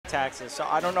taxes, so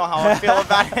I don't know how I feel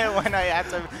about it when I have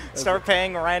to start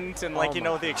paying rent and, like, you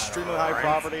know, the extremely high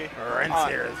property. Rent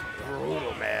here is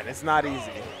brutal, man. It's not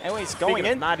easy. Anyways, Going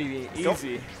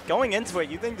into it,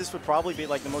 you think this would probably be,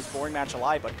 like, the most boring match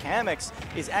alive, but Kamex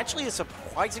is actually a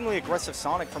surprisingly aggressive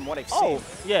Sonic from what I've seen. Oh,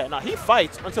 yeah, no, he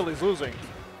fights until he's losing.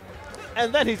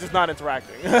 And then he's just not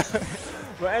interacting.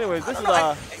 But anyways, this is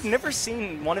I've never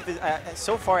seen one of his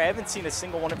so far. I haven't seen a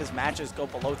single one of his matches go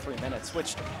below 3 minutes.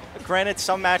 Which, granted,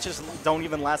 some matches don't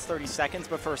even last 30 seconds.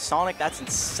 But for Sonic, that's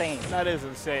insane. That is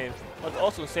insane. What's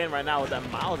also insane right now is that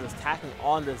Myles is tacking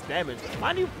on this damage.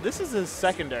 Mind you, this is his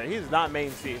secondary. He's not main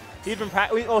Steve. He's been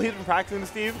practicing the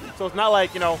Steve, so it's not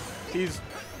like, you know, he's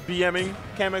BMing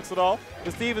Kamex at all.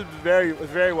 The Steve is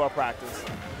very well practiced.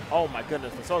 Oh my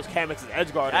goodness, and so is Kamex's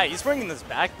edge guard. Yeah, he's bringing this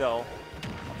back though.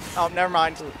 Oh, never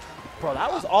mind. Bro,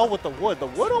 that was all with the wood. The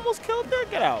wood almost killed there?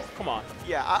 Get out. Come on.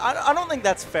 Yeah, I don't think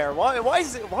that's fair. Why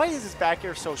is his back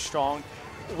air so strong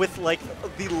with, like,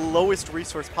 the lowest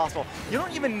resource possible? You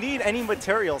don't even need any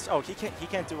materials. Oh, he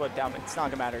can't do a down. It's not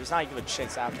gonna matter. He's not even gonna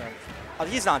chase after him. Oh,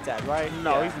 he's not dead, right?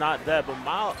 No, yeah. He's not dead. But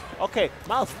Myles, okay,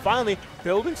 Myles finally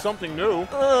building something new.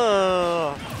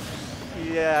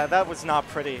 Yeah, that was not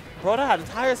pretty. Bro, that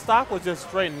entire stock was just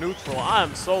straight neutral. I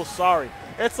am so sorry.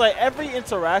 It's like every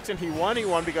interaction he won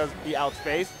because he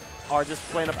outspaced or just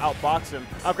plain up outboxed him.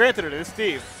 Granted, it is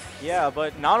Steve. Yeah,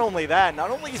 but not only that,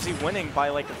 not only is he winning by,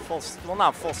 like, a full, well,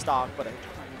 not full stock, but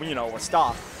a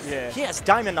stock. Yeah. He has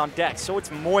diamond on deck, so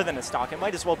it's more than a stock. It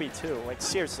might as well be two. Like,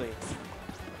 seriously.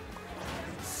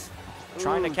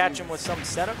 Trying to catch him with some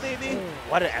setup, maybe?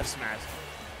 What an F smash.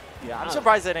 Yeah, I'm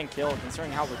surprised they didn't kill it,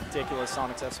 considering how ridiculous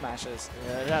Sonic's F smash is.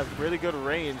 Yeah, it has really good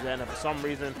range, and for some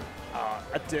reason,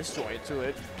 a disjoint to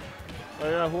it. But,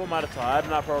 you know, who am I to tell? I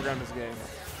did not program this game.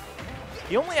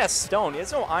 He only has stone. He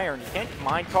has no iron. He can't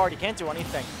mine card. He can't do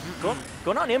anything.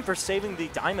 Good on him for saving the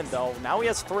diamond, though. Now he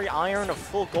has 3 iron, a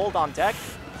full gold on deck.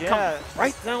 Yeah.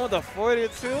 Right down with a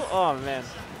 42? Oh, man.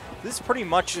 This pretty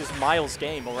much is Myles'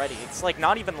 game already. It's like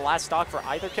not even the last stock for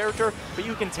either character, but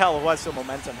you can tell who has some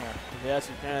momentum here. Yes,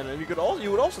 you can. And you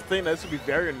would also think that this would be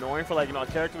very annoying for, like, you know, a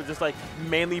character with just, like,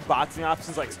 mainly boxing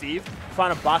options like Steve,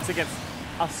 trying to box against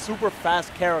a super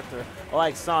fast character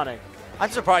like Sonic. I'm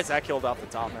surprised that killed off the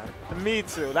top, man. Me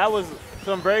too. That was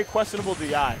some very questionable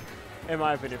DI, in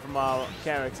my opinion, from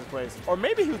Kamex's place. Or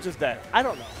maybe he was just dead. I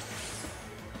don't know.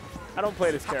 I don't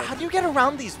play this character. How do you get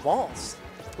around these walls?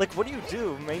 Like, what do you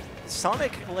do?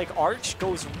 Sonic, like, arch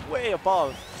goes way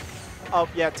above. Oh,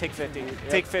 yeah, take 50. Yep.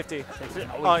 Take 50.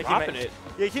 Oh, he's dropping it.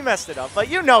 Yeah, he messed it up. But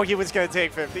you know he was going to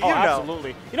take 50. Oh, you know.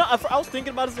 Absolutely. You know, I was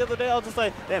thinking about this the other day. I was just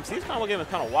like, damn, Steve's combo game is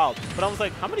kind of wild. But I was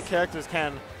like, how many characters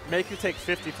can make you take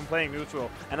 50 from playing neutral?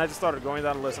 And I just started going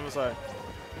down the list. I'm just like,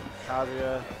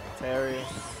 Kazuya, Terry,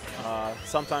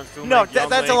 sometimes too. No,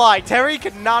 that's a lie. Terry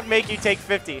could not make you take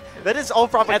 50. That is all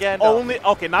propaganda. That's only,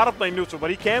 okay, not a playing neutral, but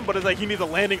he can, but it's like he needs a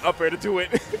landing up air to do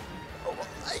it.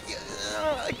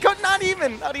 Not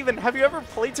even. Have you ever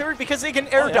played Terry? Because they can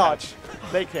air dodge.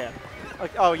 They can.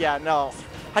 Like, oh, yeah, no.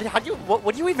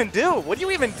 What do you even do? What do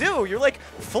you even do? You're like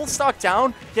full stock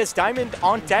down. He has diamond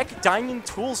on deck, diamond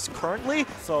tools currently.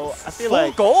 So I feel full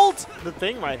like gold. The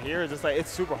thing right here is just like it's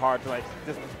super hard to like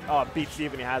just beat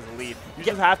Steve when he has the lead. You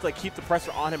just have to like keep the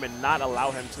pressure on him and not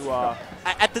allow him to.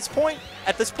 At this point,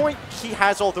 he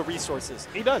has all the resources.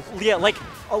 He does. Yeah, like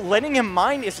letting him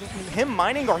mine is him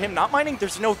mining or him not mining.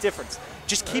 There's no difference.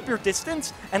 Just keep your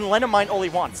distance and let him mine all he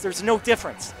wants. There's no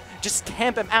difference. Just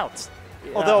camp him out.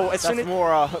 Yeah, although as soon as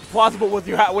more plausible when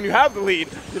you have the lead,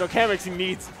 you know, Kamex he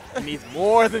needs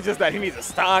more than just that. He needs a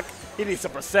stock. He needs a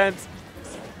percent.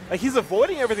 Like he's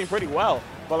avoiding everything pretty well,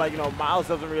 but like you know, Myles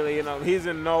doesn't really, you know, he's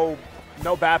in no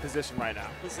bad position right now.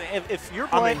 Listen, if you're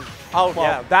playing,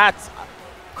 yeah, that's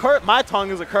my tongue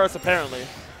is a curse apparently.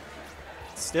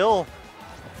 Still.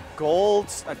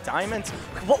 Golds, diamonds.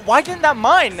 Why didn't that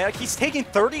mine? Like, he's taking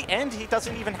 30 and he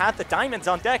doesn't even have the diamonds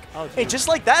on deck. Oh, and just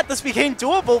like that, this became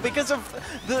doable because of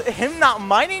him not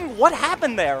mining. What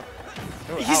happened there?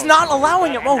 He's not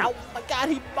allowing him. Oh my God,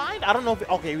 he mined. I don't know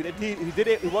if he did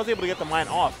it. He was able to get the mine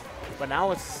off. But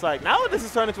now it's like this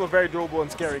has turned into a very doable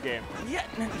and scary game.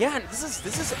 Yeah. This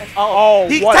is. Oh,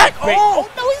 what? Oh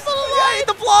no, he's still alive. Yeah,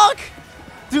 the block,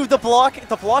 dude.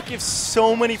 The block gives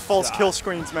so many false kill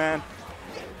screens, man.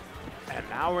 And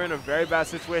now we're in a very bad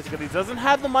situation because he doesn't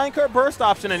have the minecart burst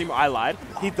option anymore. I lied.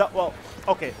 Well,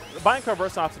 okay, the minecart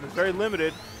burst option is very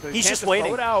limited. So he's just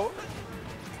waiting.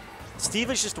 Steve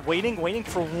is just waiting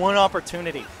for one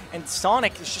opportunity. And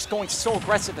Sonic is just going so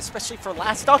aggressive, especially for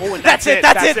last stock. Oh, that's it.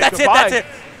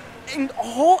 And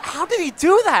how did he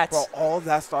do that? Bro, all of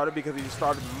that started because he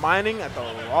started mining at the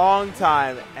wrong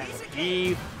time. And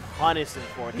Steve punished him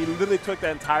for it. He literally took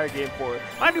that entire game for it.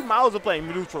 Mind you, Myles was playing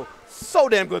neutral so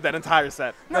damn good that entire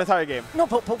set, that entire game. No,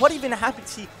 but what even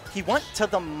happens? He went to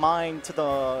the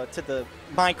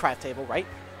Minecraft table, right?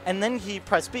 And then he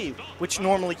pressed B, which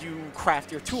normally you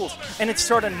craft your tools, and it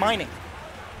started mining.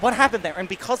 What happened there? And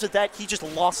because of that, he just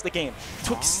lost the game.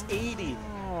 Took 80.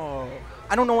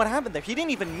 I don't know what happened there. He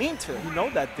didn't even mean to. You know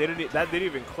that didn't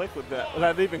even click with that.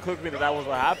 That didn't even click with me that was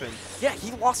what happened. Yeah,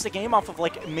 he lost the game off of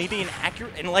like maybe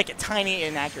like a tiny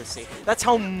inaccuracy. That's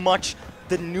how much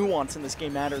the nuance in this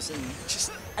game matters and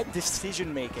just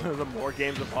decision making. The more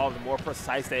games evolve, the more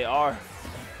precise they are.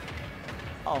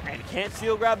 Oh, and you can't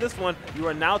seal grab this one. You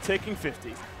are now taking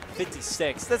 50.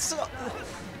 56. That's so.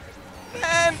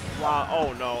 Man. Wow,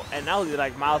 oh no. And now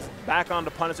like Myles back on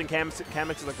to punishing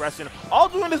Kamex's aggression. All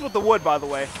doing this with the wood, by the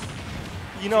way.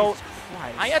 You know,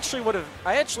 I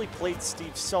actually played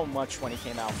Steve so much when he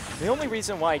came out. The only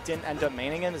reason why I didn't end up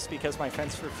maining him is because my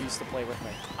friends refused to play with me.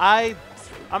 I'm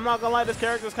not gonna lie, this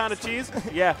character's kind of cheese.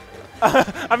 Yeah.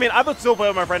 I mean, I would still play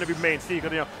with my friend if he main Steve,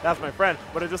 because, you know, that's my friend.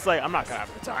 But it's just like, I'm not gonna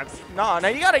have the time. No,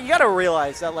 you gotta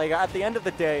realize that, like, at the end of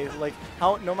the day, like,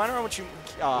 no matter how much you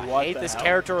hate this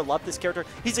character or love this character,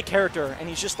 he's a character, and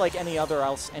he's just like any other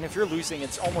else. And if you're losing,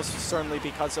 it's almost certainly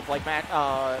because of like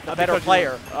the better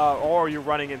player, or you're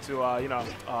running into you know,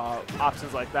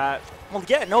 options like that. Well,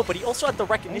 yeah, no, but he also had the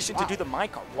recognition to do the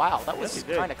minecart. Wow, that was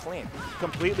kind of clean.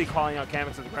 Completely calling out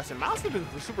Kamex's aggression. Myles has been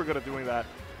super good at doing that.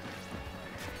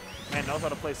 Man knows how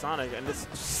to play Sonic and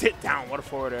just sit down. What a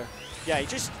forwarder. Yeah, he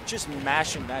just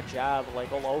mashing that jab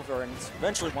like all over, and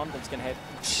eventually one of them's gonna hit.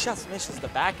 Just misses the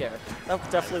back air.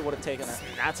 That definitely would have taken it.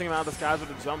 Snatching him out of the skies with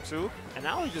a jump too, and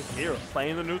now he's just here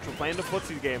playing the neutral, playing the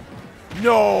footsie game.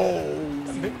 No.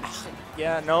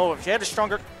 Yeah, no. If he had a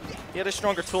stronger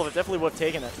tool, it definitely would have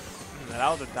taken it. That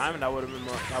was a diamond. That would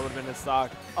have been his stock.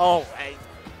 Oh, hey,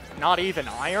 not even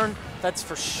iron. That's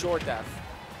for sure death.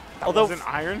 Although was an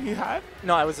iron he had?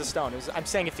 No, it was a stone. I'm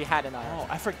saying if he had an iron. Oh,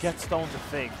 I forget stone's a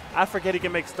thing. I forget he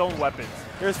can make stone weapons.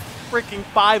 There's freaking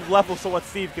 5 levels to what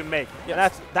Steve can make. Yeah,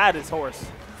 that is horse.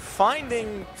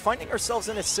 Finding ourselves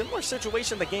in a similar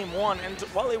situation to game 1, and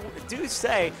while they do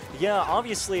say, yeah,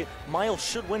 obviously Myles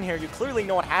should win here, you clearly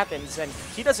know what happens, and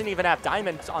he doesn't even have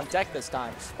diamonds on deck this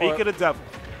time. Speak of the devil.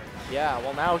 Yeah,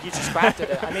 well now he just crafted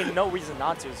it. I mean, no reason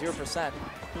not to, 0%.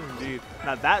 Indeed.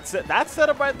 Now that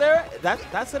setup right there,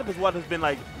 that setup is what has been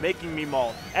like making me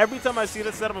maul. Every time I see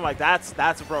this setup, I'm like, that's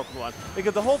a broken one.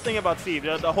 Because the whole thing about Steve,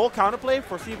 the whole counterplay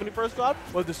for Steve when he first got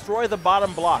was destroy the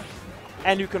bottom block,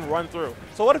 and you can run through.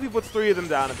 So what if he puts 3 of them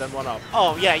down and then 1 up?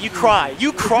 Oh yeah, you cry,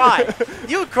 you cry,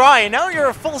 you cry. And now you're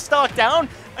a full stock down,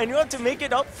 and you have to make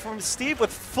it up from Steve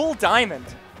with full diamond.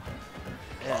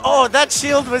 Yeah, oh, that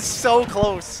shield was so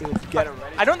close. Get it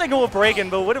ready. I don't think it would break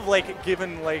in, but would have like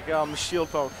given like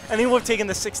shield poke, and he would have taken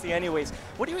the 60 anyways.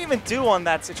 What do you even do on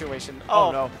that situation?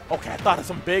 Oh no. Okay, I thought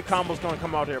some big combos going to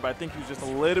come out here, but I think he was just a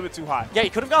little bit too high. Yeah,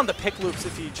 he could have gone the pick loops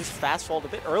if he just fast falled a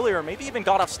bit earlier. Maybe even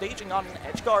got off stage and got an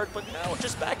edge guard, but no,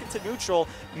 just back into neutral,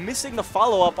 missing the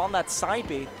follow up on that side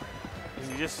B.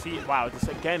 And you just see, wow, just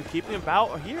again keeping him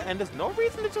out here, and there's no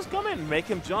reason to just come in and make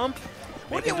him jump.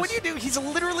 What do you do? He's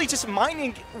literally just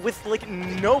mining with like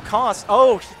no cost.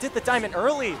 Oh, he did the diamond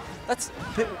early. That's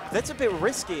a bit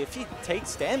risky. If he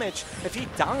takes damage, if he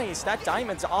dies, that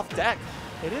diamond's off deck.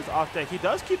 It is off deck. He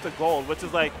does keep the gold, which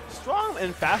is like strong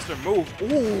and faster move.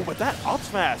 Ooh, but that up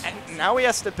smash. And now he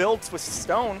has to build with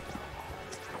stone.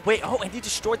 Wait, oh, and he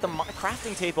destroyed the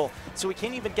crafting table, so he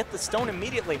can't even get the stone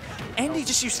immediately. And he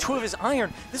just used 2 of his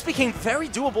iron. This became very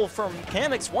doable from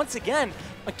Kamex once again.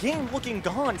 A game looking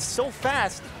gone so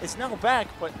fast is now back,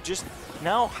 but just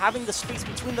now having the space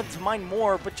between them to mine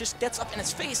more, but just gets up in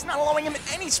his face, not allowing him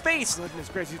any space. Goodness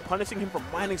gracious, he's punishing him for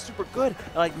mining super good.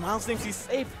 Like, Myles thinks he's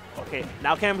safe. Okay,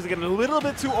 now Kamex is getting a little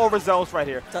bit too overzealous right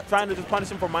here, trying to just punish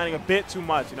him for mining a bit too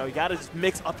much. You know, you got to just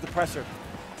mix up the pressure.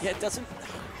 Yeah, it doesn't,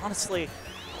 honestly,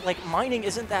 like mining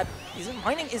isn't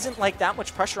like that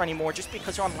much pressure anymore just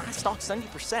because you're on last stock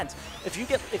 70%. If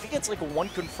he gets like 1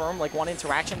 confirm, like 1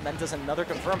 interaction, then does another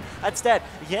confirm, that's dead.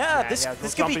 Yeah,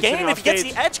 this could be game if he gets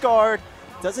the edge guard.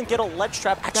 Doesn't get a ledge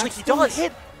trap. Actually, he does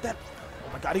hit that.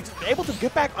 Oh my god, he's able to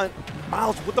get back on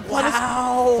Myles with the punish.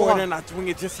 Wow. They're not doing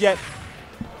it just yet.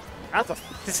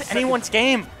 This is anyone's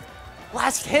game.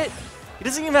 Last hit. He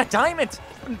doesn't even have diamond.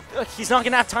 He's not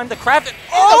gonna have time to craft it.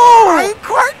 Oh!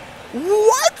 Minecart?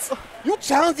 What? You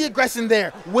challenge the aggression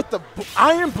there with the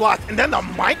iron block, and then the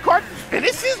minecart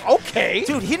finishes? Okay.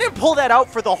 Dude, he didn't pull that out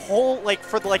for the whole,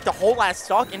 the whole last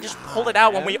stock, and just pulled it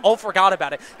out when we all forgot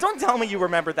about it. Don't tell me you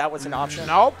remember that was an option.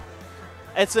 Nope.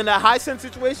 It's in a high sense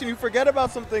situation. You forget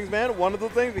about some things, man. One of the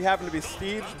things we happen to be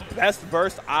Steve's best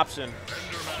burst option.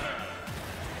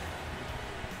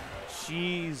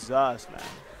 Jesus, man.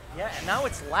 Yeah, and now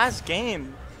it's last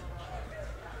game.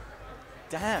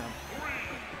 Damn.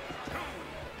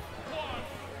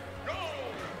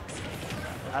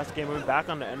 Last game, we're back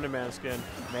on the Enderman skin.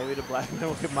 Maybe the black man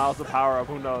will give Myles the power up.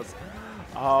 Who knows?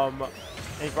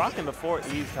 He's rocking the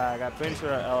 4E tag. I'm pretty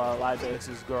sure Elijah is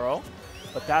his girl,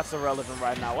 but that's irrelevant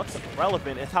right now. What's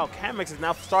relevant is how Kamex is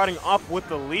now starting up with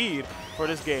the lead for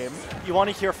this game. You want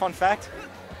to hear a fun fact?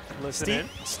 Listen,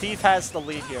 Steve has the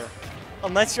lead here.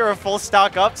 Unless you're a full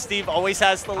stock up, Steve always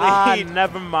has the lead.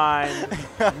 Never mind.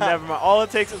 Never mind. All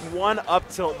it takes is one up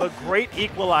tilt, the great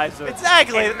equalizer.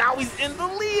 Exactly. And now he's in the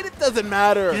lead. It doesn't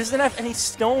matter. He doesn't have any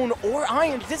stone or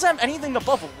iron. He doesn't have anything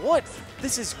above wood.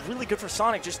 This is really good for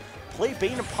Sonic. Just play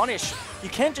bait and punish. You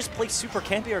can't just play super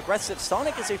campy or aggressive.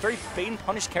 Sonic is a very bait and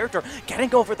punish character.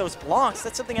 Getting over those blocks,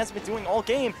 that's something he has been doing all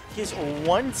game. He has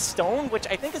 1 stone, which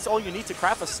I think is all you need to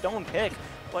craft a stone pick.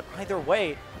 But either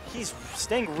way, he's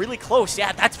staying really close.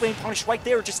 Yeah, that's being punished right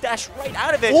there. Just dash right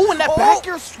out of it. Oh, and that back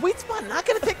air sweet spot. Not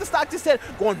going to take the stock just said.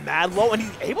 Going mad low, and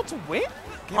he's able to win?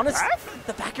 Honestly,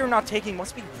 the back air not taking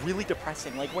must be really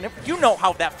depressing. Like, whenever you know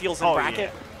how that feels in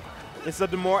bracket. Yeah. It's a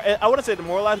I wouldn't say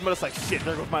demoralizing, but it's like, shit,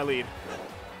 there goes my lead.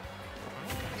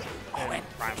 Oh, and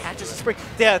catches a spring.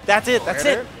 Yeah, that's it. That's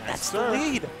it. That's the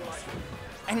lead.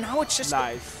 And now it's just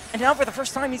nice. And now for the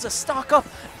first time, he's a stock up,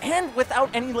 and without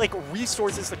any like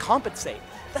resources to compensate.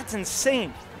 That's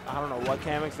insane. I don't know what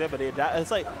Kamex did, but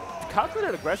it's like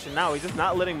calculated aggression now. He's just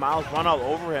not letting Myles run all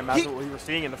over him as we were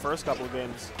seeing in the first couple of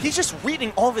games. He's just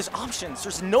reading all of his options.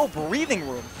 There's no breathing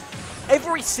room.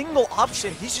 Every single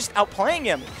option, he's just outplaying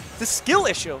him. It's a skill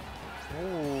issue.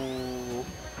 Ooh.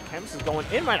 Kamex is going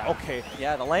in right now. Okay.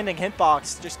 Yeah, the landing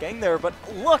hitbox just getting there. But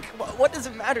look, what does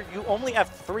it matter? You only have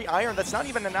 3 iron. That's not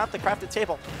even enough to craft a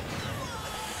table.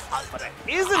 But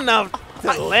it is enough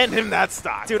to land him that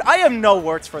stock. Dude, I have no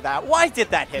words for that. Why did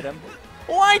that hit him?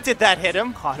 Why did that hit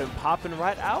him? Caught him popping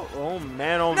right out. Oh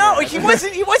man, oh man. No, he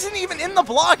wasn't even in the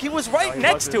block. He was right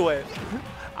next to it.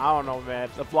 I don't know, man.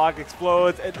 The block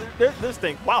explodes. And this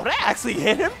thing, wow, that actually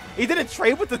hit him. He didn't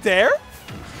trade with the dare.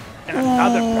 And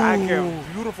another back air.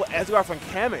 Beautiful edge guard from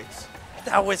Kamex.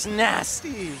 That was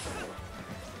nasty.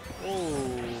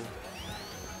 Ooh.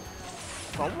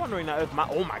 So I'm wondering now if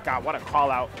oh my god, what a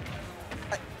call out.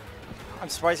 I'm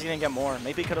surprised he didn't get more.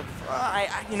 Maybe he could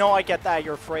have. You know, I get that.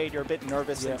 You're afraid. You're a bit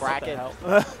nervous in bracket.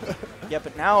 Yeah,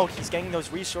 but now he's getting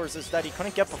those resources that he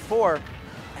couldn't get before.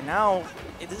 And now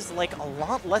it is like a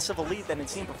lot less of a lead than it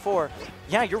seemed before.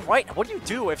 Yeah, you're right. What do you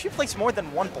do if you place more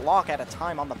than 1 block at a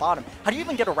time on the bottom? How do you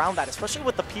even get around that, especially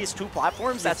with the PS2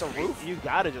 platforms? That's a roof. You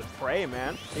gotta just pray,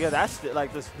 man. Yeah, that's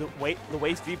like the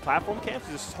waist deep platform camps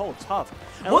is so tough.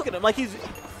 And look at him, like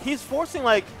he's forcing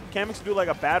like Kamex to do like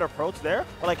a bad approach there,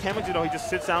 but like Kamex, you know, he just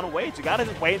sits down and waits. You gotta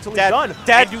just wait until he's done.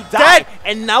 And you die.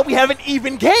 And now we have an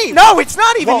even game. No, it's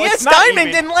not even. Well, he has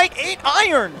diamond and like 8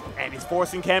 iron. And he's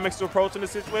forcing Kamex to approach in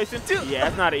this situation. Dude. Yeah,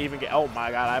 it's not an even game. Oh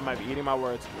my god, I might be eating my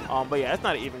words. But yeah, it's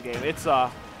not an even game. It's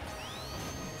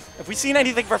If we've seen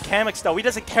anything from Kamex though, he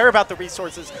doesn't care about the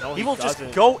resources. No, he will just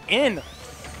go in.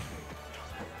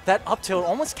 That up tilt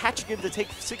almost catching him to take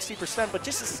 60%, but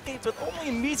just escapes with only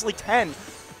a measly 10.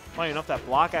 Funny enough, the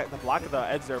block at the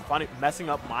edge there, messing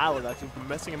up Myles, actually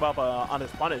messing him up on his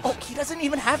punish. Oh, he doesn't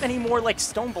even have any more like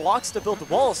stone blocks to build the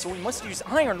walls, so he must use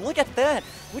iron. Look at that,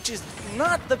 which is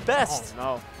not the best. Oh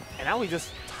no! And now he's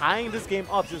just tying this game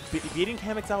up, just beating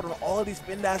Kamex out on all of these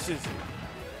spin dashes.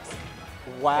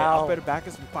 Wow! Up better back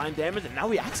us some fine damage, and now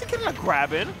we actually getting a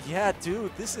grab in. Yeah,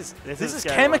 dude, this is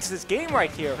Kamex's game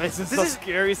right here. This is a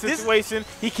scary situation.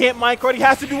 He can't minecart. He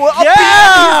has to do it.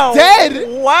 Yeah! He's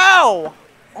dead. Wow!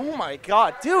 Oh my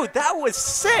god, dude, that was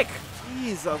sick!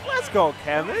 Jesus, let's go,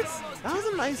 Kamex. That was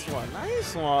a nice one.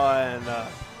 Nice one.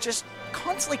 Just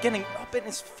constantly getting up in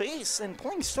his face and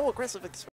playing so aggressive.